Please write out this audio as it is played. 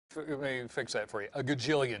Let me fix that for you. A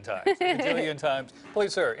gajillion times. A gajillion times.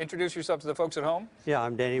 Please, sir, introduce yourself to the folks at home. Yeah,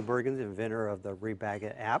 I'm Danny Bergen, the inventor of the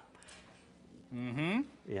ReBagit App.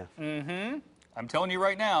 Yeah. I'm telling you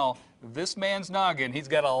right now, this man's noggin, he's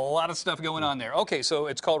got a lot of stuff going on there. Okay, so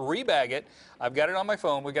it's called ReBagit. I've got it on my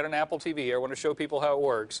phone. We've got an Apple TV. I want to show people how it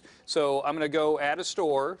works. So I'm going to go add a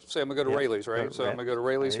store. Say I'm going to go to Rayleigh's, right? So I'm going to go to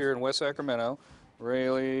Rayleigh's here in West Sacramento.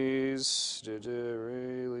 Rayleigh's.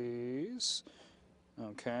 Rayleigh's.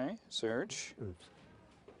 Okay, search.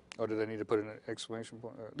 Oh, did I need to put an exclamation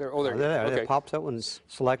point? There. Oh, there. Okay. It pops up and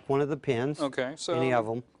select one of the pins. Okay, so any of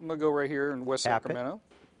them. I'm going to go right here in West Sacramento.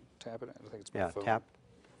 Tap it. I think it's my phone. Tap.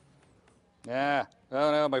 Yeah.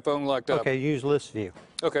 Oh, no, my phone locked up. Okay, use list view.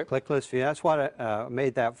 Okay. Click list view. That's what I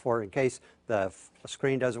made that for in case the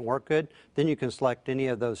screen doesn't work good. Then you can select any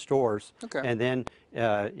of those stores. Okay. And then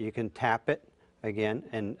you can tap it again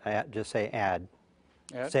and just say add.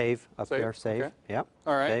 Save up there, save. Okay. Yep.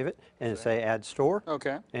 All right. Save it and say add store.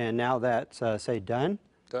 Okay. And now that's say done.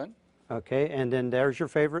 Done. Okay, and then there's your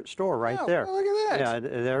favorite store right there. Well, look at that. Yeah,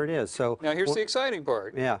 there it is. So now here's the exciting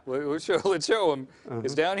part. Yeah. Let's show them.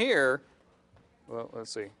 It's down here. Well,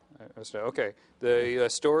 let's see. Okay, the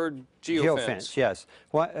stored geofence. Yes.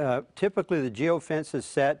 Typically the geofence is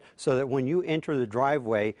set so that when you enter the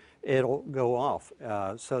driveway, it'll go off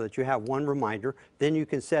so that you have one reminder. Then you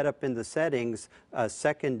can set up in the settings a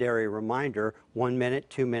secondary reminder, 1 minute,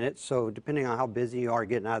 2 minutes. So depending on how busy you are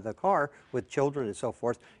getting out of the car with children and so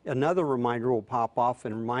forth, another reminder will pop off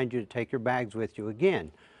and remind you to take your bags with you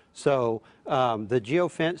again. So the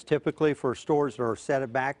geofence typically for stores that are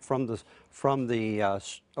set back from the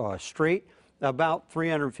street, about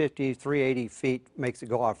 350, 380 feet makes it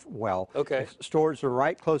go off well. Okay. If stores are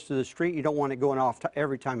right close to the street, you don't want it going off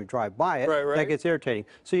every time you drive by it. Right. That gets irritating.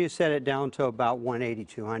 So you set it down to about 180,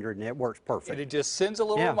 200, and it works perfect. And it just sends a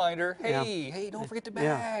little reminder, hey, don't forget the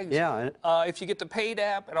bags. If you get the paid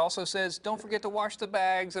app, it also says, don't forget to wash the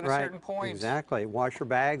bags at a certain point. Exactly. Wash your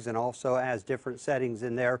bags, and also has different settings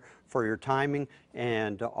in there for your timing,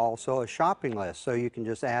 and also a shopping list. So you can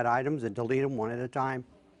just add items and delete them one at a time.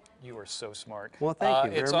 You are so smart. Well, thank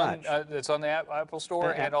you very much. It's on the Apple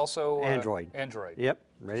Store and also Android. Yep,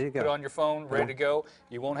 ready to go. Put it on your phone, ready to go.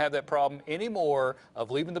 You won't have that problem anymore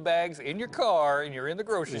of leaving the bags in your car and you're in the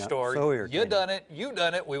grocery store. So irritating. You done it. You've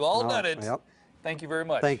done it. We've all done it. Yep. Thank you very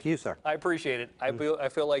much. Thank you, sir. I appreciate it. I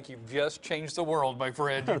feel like you've just changed the world, my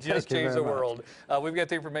friend. You just changed the world. We've got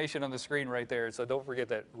the information on the screen right there, so don't forget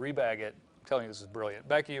that. ReBagit. I'm telling you, this is brilliant.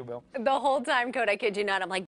 Back to you, Bill. The whole time, Code, I kid you not, I'm like,